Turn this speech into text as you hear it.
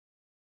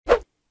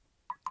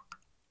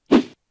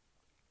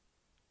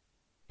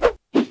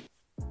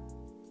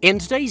In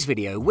today's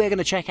video, we're going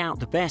to check out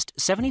the best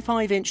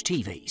 75-inch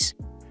TVs.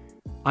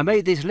 I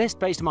made this list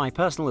based on my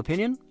personal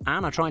opinion,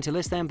 and I tried to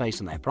list them based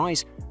on their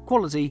price,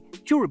 quality,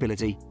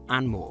 durability,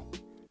 and more.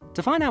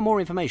 To find out more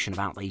information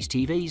about these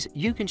TVs,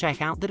 you can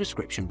check out the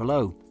description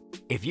below.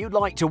 If you'd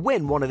like to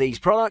win one of these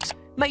products,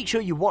 make sure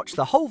you watch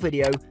the whole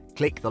video,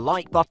 click the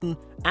like button,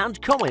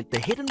 and comment the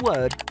hidden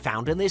word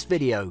found in this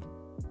video.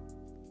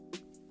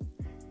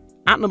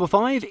 At number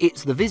 5,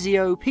 it's the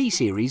Vizio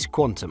P-Series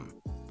Quantum.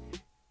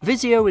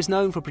 Vizio is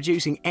known for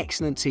producing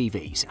excellent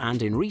TVs,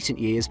 and in recent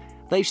years,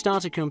 they've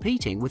started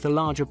competing with the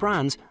larger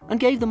brands and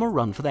gave them a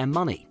run for their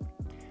money.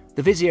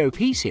 The Vizio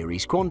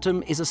P-Series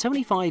Quantum is a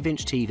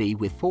 75-inch TV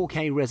with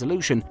 4K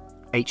resolution,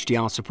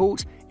 HDR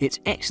support, it's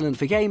excellent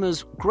for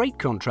gamers, great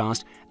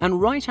contrast,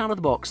 and right out of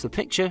the box the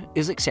picture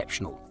is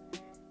exceptional.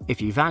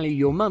 If you value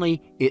your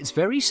money, it's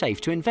very safe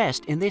to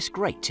invest in this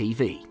great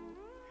TV.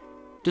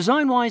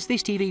 Design-wise,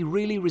 this TV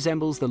really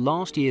resembles the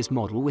last year's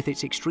model with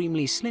its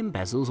extremely slim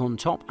bezels on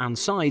top and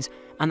sides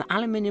and the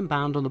aluminium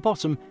band on the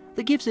bottom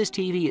that gives this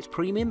TV its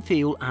premium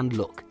feel and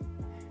look.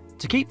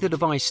 To keep the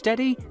device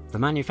steady, the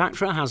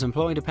manufacturer has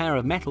employed a pair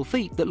of metal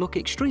feet that look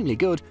extremely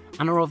good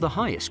and are of the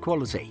highest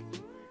quality.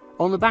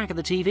 On the back of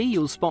the TV,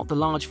 you'll spot the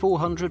large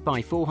 400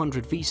 by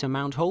 400 VESA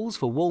mount holes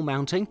for wall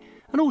mounting,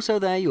 and also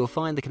there you'll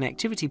find the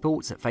connectivity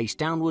ports that face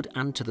downward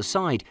and to the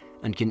side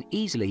and can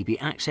easily be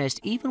accessed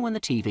even when the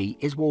TV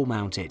is wall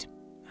mounted.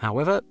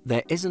 However,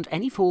 there isn't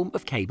any form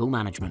of cable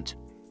management.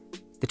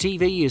 The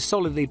TV is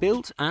solidly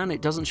built and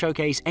it doesn't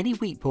showcase any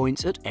weak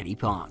points at any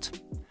part.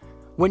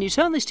 When you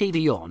turn this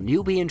TV on,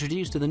 you'll be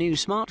introduced to the new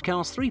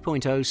SmartCast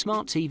 3.0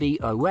 Smart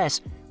TV OS,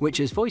 which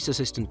has voice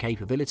assistant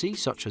capability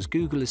such as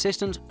Google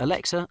Assistant,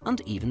 Alexa,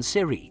 and even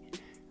Siri.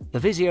 The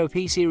Vizio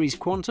P-Series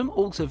Quantum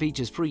also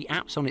features free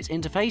apps on its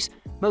interface,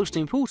 most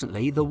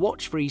importantly the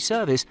watch-free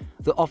service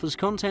that offers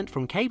content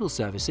from cable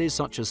services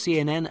such as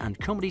CNN and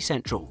Comedy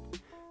Central.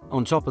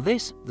 On top of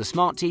this, the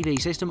Smart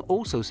TV system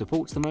also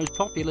supports the most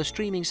popular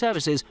streaming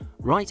services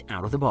right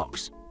out of the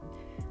box.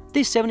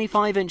 This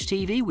 75-inch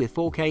TV with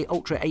 4K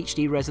Ultra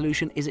HD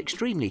resolution is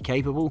extremely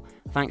capable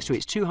thanks to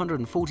its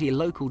 240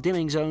 local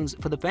dimming zones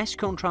for the best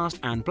contrast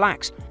and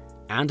blacks,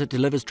 and it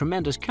delivers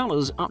tremendous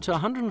colours up to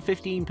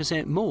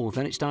 115% more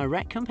than its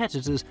direct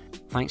competitors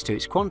thanks to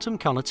its quantum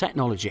colour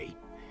technology.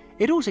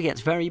 It also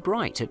gets very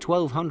bright at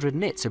 1200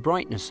 nits of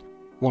brightness,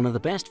 one of the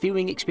best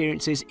viewing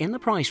experiences in the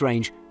price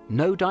range,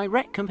 no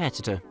direct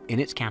competitor in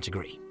its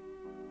category.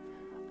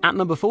 At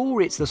number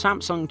 4, it's the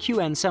Samsung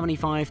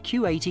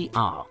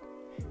QN75Q80R.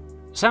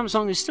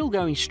 Samsung is still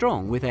going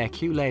strong with their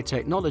QLED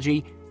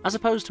technology as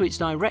opposed to its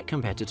direct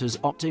competitors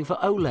opting for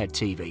OLED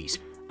TVs,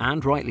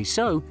 and rightly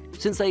so,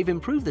 since they've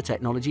improved the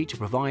technology to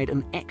provide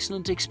an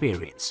excellent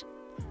experience.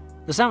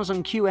 The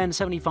Samsung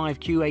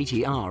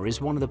QN75Q80R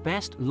is one of the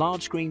best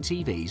large-screen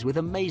TVs with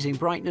amazing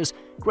brightness,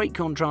 great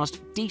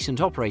contrast, decent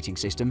operating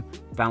system,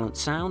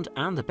 balanced sound,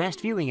 and the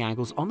best viewing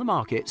angles on the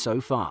market so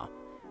far.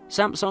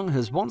 Samsung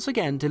has once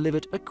again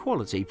delivered a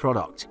quality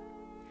product.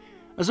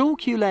 As all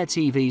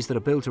QLED TVs that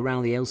are built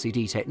around the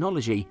LCD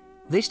technology,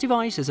 this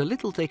device is a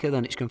little thicker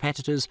than its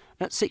competitors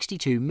at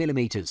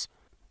 62mm.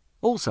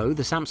 Also,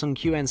 the Samsung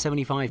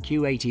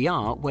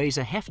QN75Q80R weighs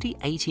a hefty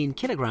 18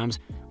 kilograms,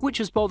 which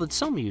has bothered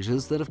some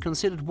users that have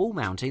considered wall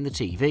mounting the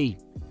TV.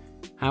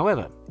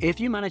 However, if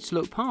you manage to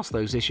look past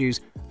those issues,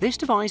 this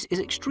device is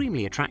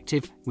extremely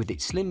attractive with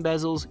its slim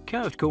bezels,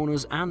 curved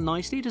corners, and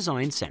nicely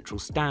designed central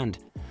stand.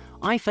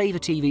 I favour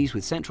TVs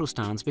with central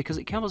stands because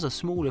it covers a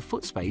smaller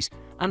foot space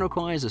and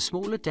requires a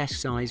smaller desk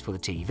size for the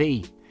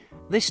TV.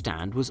 This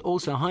stand was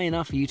also high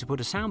enough for you to put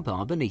a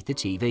soundbar beneath the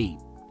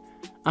TV.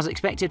 As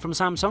expected from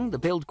Samsung, the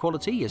build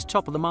quality is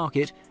top of the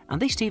market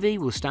and this TV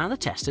will stand the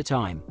test of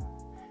time.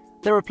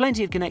 There are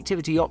plenty of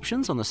connectivity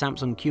options on the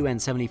Samsung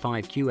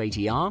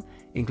QN75Q80R,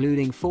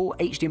 including 4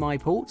 HDMI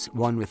ports,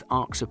 one with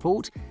ARC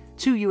support,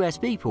 2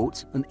 USB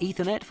ports, an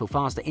Ethernet for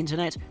faster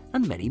internet,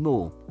 and many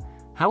more.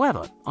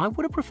 However, I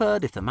would have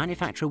preferred if the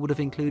manufacturer would have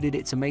included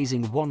its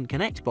amazing One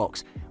Connect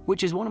box,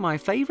 which is one of my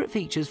favourite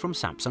features from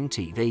Samsung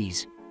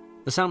TVs.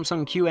 The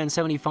Samsung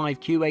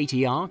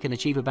QN75Q80R can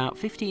achieve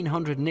about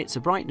 1500 nits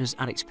of brightness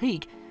at its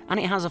peak, and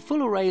it has a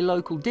full array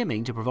local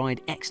dimming to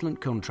provide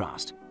excellent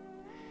contrast.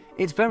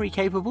 It's very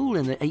capable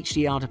in the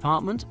HDR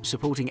department,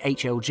 supporting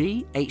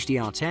HLG,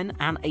 HDR10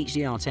 and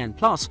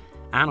HDR10+,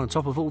 and on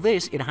top of all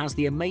this, it has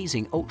the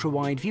amazing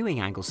ultra-wide viewing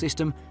angle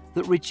system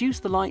that reduces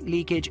the light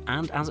leakage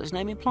and, as its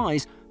name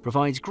implies,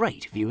 provides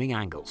great viewing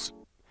angles.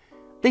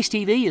 This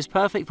TV is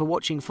perfect for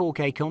watching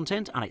 4K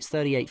content at its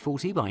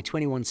 3840 by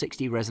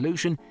 2160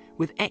 resolution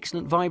with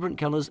excellent vibrant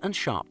colours and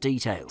sharp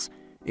details.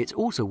 It's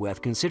also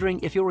worth considering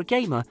if you're a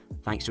gamer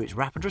thanks to its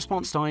rapid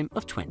response time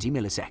of 20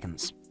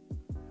 milliseconds.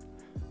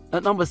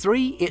 At number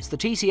 3, it's the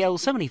TCL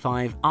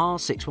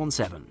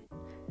 75R617.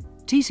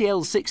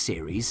 TCL's 6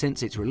 series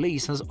since its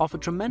release has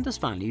offered tremendous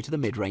value to the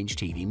mid-range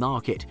TV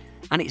market,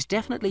 and it's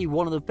definitely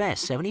one of the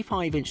best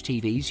 75-inch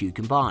TVs you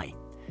can buy.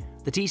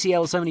 The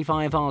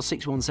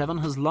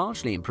TCL75R617 has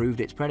largely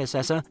improved its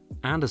predecessor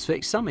and has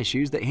fixed some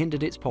issues that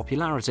hindered its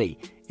popularity.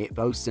 It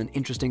boasts an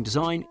interesting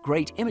design,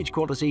 great image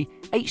quality,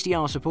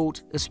 HDR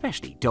support,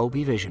 especially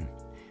Dolby Vision.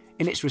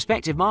 In its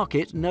respective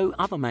market, no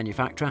other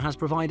manufacturer has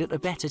provided a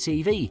better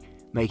TV,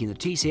 making the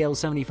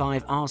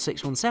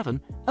TCL75R617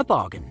 a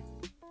bargain.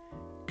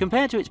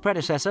 Compared to its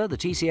predecessor, the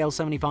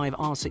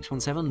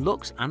TCL75R617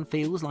 looks and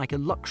feels like a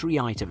luxury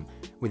item,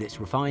 with its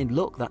refined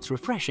look that's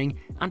refreshing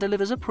and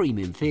delivers a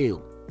premium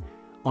feel.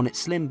 On its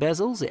slim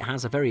bezels, it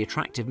has a very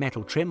attractive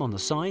metal trim on the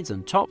sides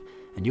and top,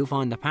 and you'll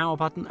find the power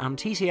button and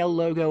TCL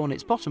logo on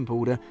its bottom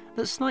border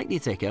that's slightly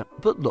thicker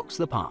but looks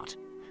the part.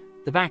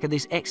 The back of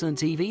this excellent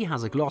TV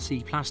has a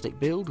glossy plastic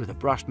build with a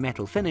brushed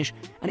metal finish,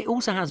 and it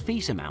also has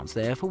VESA mounts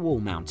there for wall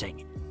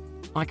mounting.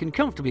 I can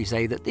comfortably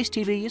say that this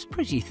TV is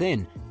pretty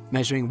thin,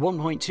 measuring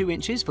 1.2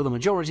 inches for the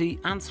majority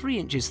and 3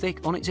 inches thick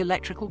on its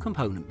electrical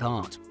component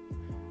part.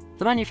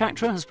 The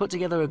manufacturer has put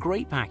together a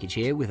great package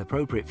here with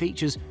appropriate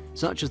features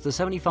such as the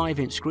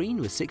 75-inch screen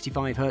with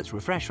 65Hz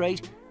refresh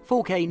rate,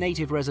 4K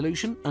native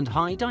resolution and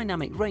high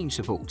dynamic range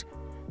support,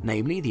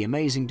 namely the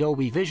amazing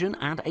Dolby Vision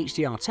and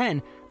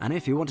HDR10, and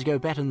if you want to go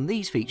better than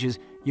these features,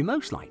 you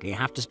most likely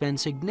have to spend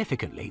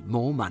significantly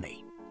more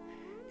money.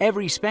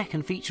 Every spec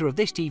and feature of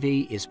this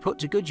TV is put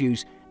to good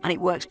use, and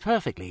it works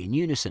perfectly in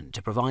unison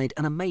to provide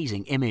an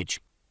amazing image.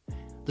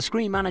 The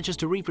screen manages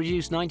to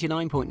reproduce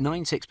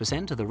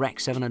 99.96% of the Rec.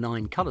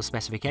 709 colour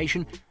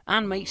specification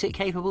and makes it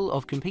capable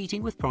of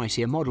competing with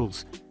pricier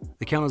models.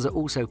 The colours are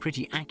also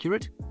pretty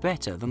accurate,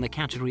 better than the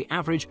category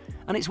average,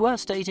 and it's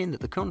worth stating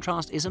that the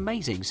contrast is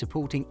amazing,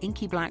 supporting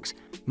inky blacks,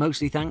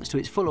 mostly thanks to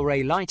its full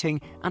array lighting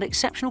and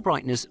exceptional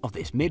brightness of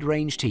this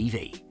mid-range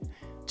TV.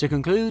 To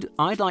conclude,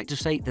 I'd like to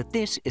state that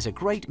this is a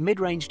great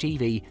mid-range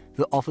TV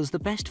that offers the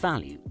best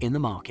value in the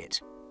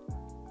market.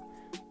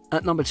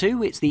 At number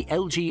 2, it's the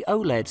LG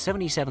OLED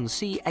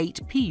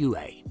 77C8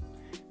 PUA.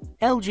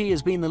 LG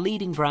has been the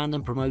leading brand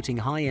in promoting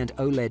high-end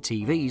OLED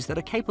TVs that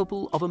are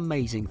capable of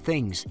amazing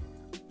things.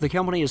 The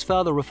company has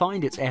further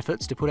refined its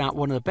efforts to put out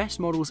one of the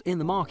best models in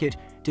the market,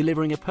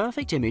 delivering a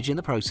perfect image in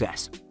the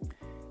process.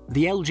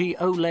 The LG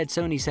OLED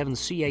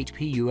 77C8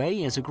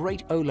 PUA is a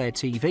great OLED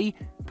TV,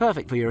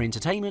 perfect for your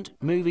entertainment,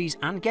 movies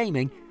and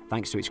gaming,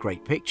 thanks to its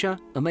great picture,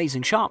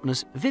 amazing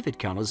sharpness, vivid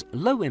colours,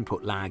 low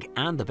input lag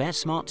and the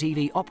best smart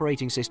TV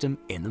operating system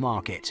in the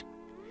market.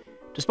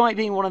 Despite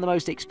being one of the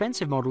most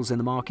expensive models in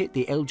the market,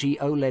 the LG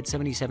OLED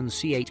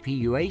 77C8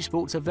 PUA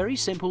sports a very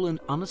simple and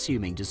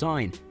unassuming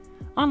design.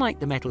 Unlike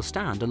the metal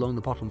stand along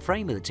the bottom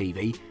frame of the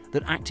TV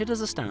that acted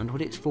as a stand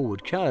with its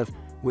forward curve,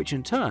 which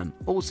in turn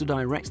also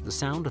directs the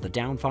sound of the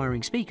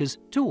down-firing speakers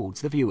towards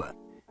the viewer.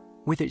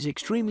 With its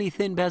extremely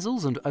thin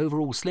bezels and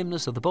overall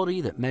slimness of the body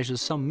that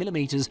measures some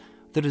millimeters,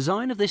 the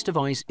design of this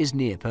device is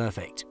near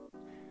perfect.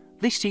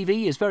 This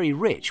TV is very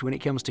rich when it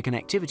comes to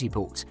connectivity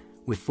ports,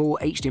 with 4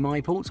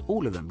 HDMI ports,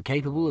 all of them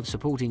capable of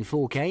supporting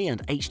 4K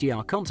and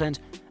HDR content,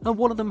 and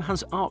one of them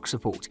has ARC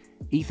support,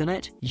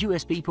 Ethernet,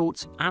 USB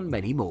ports and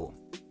many more.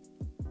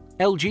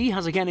 LG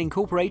has again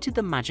incorporated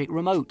the Magic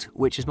Remote,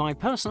 which is my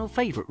personal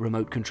favourite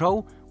remote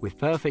control. With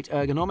perfect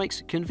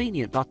ergonomics,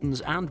 convenient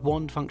buttons and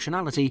wand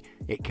functionality,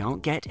 it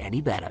can't get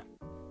any better.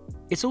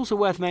 It's also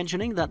worth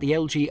mentioning that the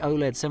LG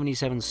OLED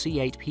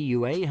 77C8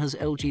 PUA has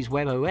LG's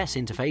WebOS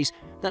interface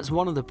that's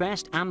one of the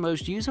best and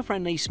most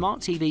user-friendly smart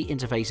TV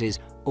interfaces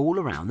all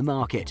around the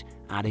market,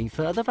 adding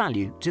further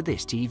value to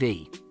this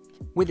TV.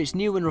 With its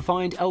new and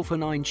refined Alpha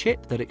 9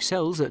 chip that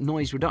excels at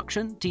noise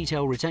reduction,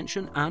 detail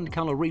retention and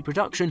colour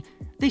reproduction,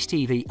 this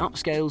TV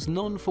upscales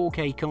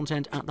non-4K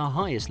content at the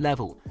highest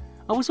level.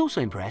 I was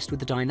also impressed with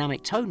the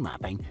dynamic tone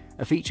mapping,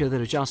 a feature that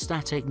adjusts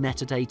static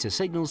metadata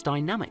signals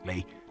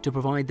dynamically to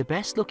provide the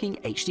best looking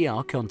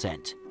HDR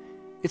content.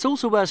 It's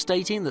also worth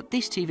stating that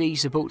this TV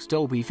supports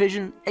Dolby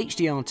Vision,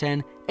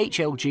 HDR10,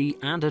 HLG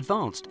and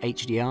Advanced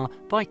HDR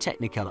by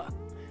Technicolor.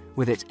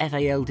 With its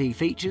FALD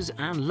features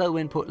and low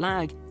input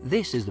lag,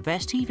 this is the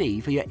best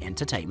TV for your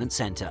entertainment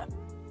centre.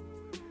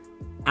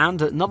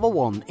 And at number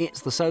 1, it's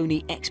the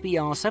Sony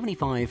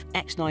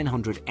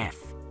XBR75X900F.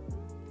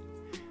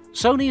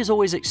 Sony has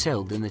always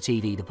excelled in the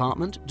TV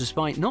department.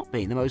 Despite not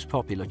being the most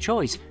popular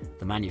choice,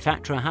 the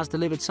manufacturer has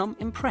delivered some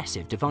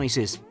impressive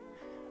devices.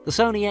 The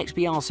Sony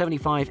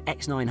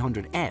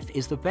XBR75X900F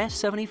is the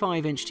best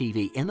 75-inch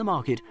TV in the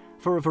market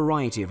for a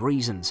variety of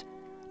reasons,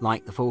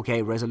 like the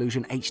 4K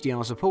resolution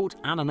HDR support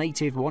and a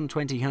native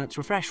 120Hz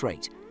refresh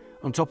rate.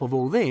 On top of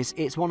all this,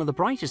 it's one of the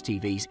brightest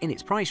TVs in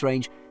its price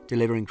range,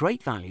 delivering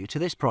great value to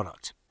this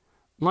product.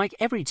 Like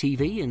every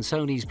TV in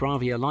Sony's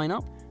Bravia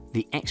lineup,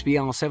 the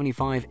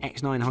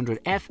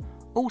XBR75X900F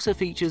also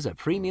features a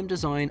premium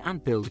design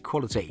and build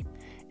quality.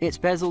 Its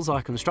bezels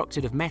are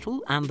constructed of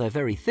metal and they're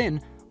very thin,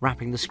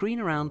 wrapping the screen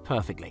around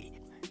perfectly.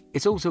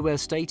 It's also worth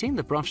stating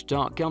the brushed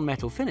dark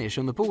gunmetal finish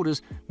on the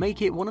borders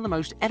make it one of the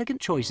most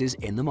elegant choices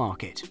in the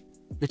market.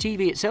 The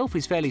TV itself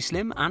is fairly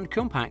slim and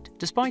compact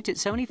despite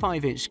its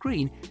 75-inch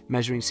screen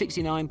measuring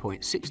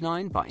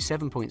 69.69 by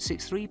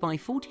 7.63 by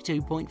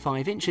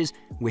 42.5 inches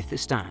with the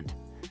stand.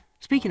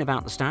 Speaking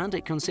about the stand,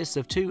 it consists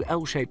of two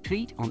L-shaped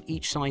feet on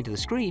each side of the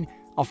screen,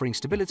 offering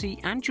stability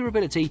and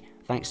durability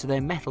thanks to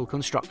their metal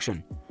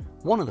construction.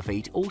 One of the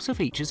feet also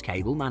features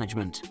cable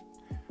management.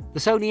 The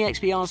Sony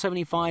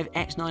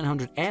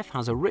XBR75X900F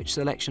has a rich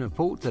selection of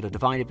ports that are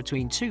divided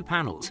between two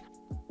panels.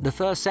 The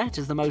first set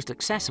is the most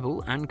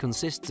accessible and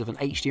consists of an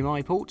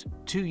HDMI port,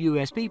 two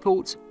USB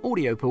ports,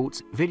 audio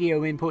ports,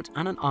 video input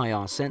and an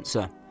IR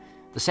sensor.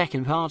 The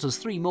second part has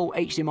three more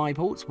HDMI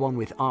ports, one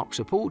with ARC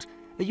support,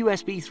 a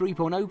USB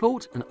 3.0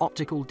 port, an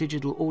optical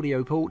digital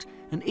audio port,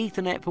 an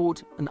Ethernet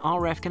port, an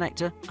RF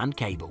connector and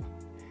cable.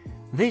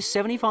 This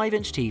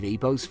 75-inch TV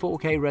boasts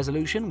 4K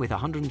resolution with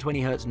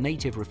 120Hz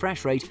native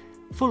refresh rate,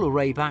 full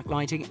array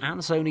backlighting and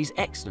Sony's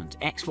excellent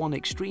X1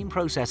 Extreme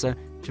processor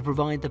to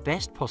provide the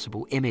best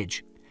possible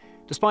image.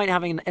 Despite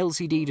having an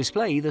LCD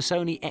display, the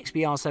Sony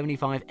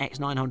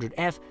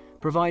XBR75X900F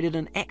provided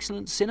an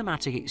excellent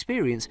cinematic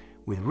experience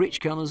with rich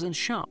colours and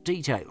sharp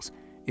details.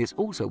 It's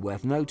also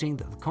worth noting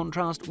that the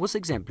contrast was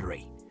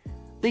exemplary.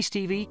 This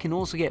TV can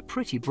also get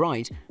pretty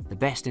bright, the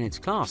best in its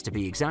class to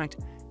be exact,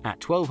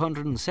 at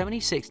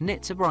 1276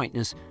 nits of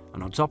brightness,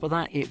 and on top of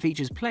that it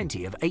features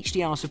plenty of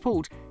HDR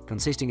support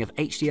consisting of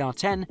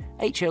HDR10,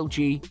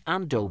 HLG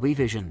and Dolby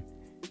Vision.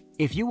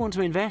 If you want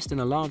to invest in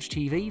a large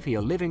TV for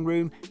your living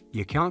room,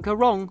 you can't go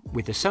wrong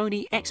with the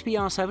Sony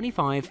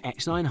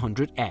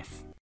XBR75X900F.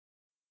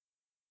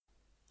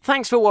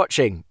 Thanks for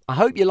watching. I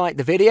hope you liked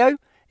the video.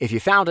 If you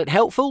found it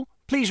helpful,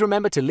 please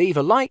remember to leave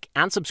a like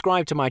and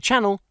subscribe to my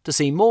channel to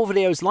see more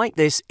videos like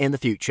this in the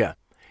future.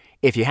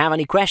 If you have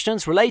any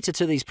questions related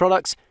to these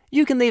products,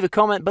 you can leave a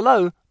comment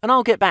below and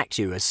I'll get back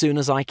to you as soon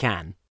as I can.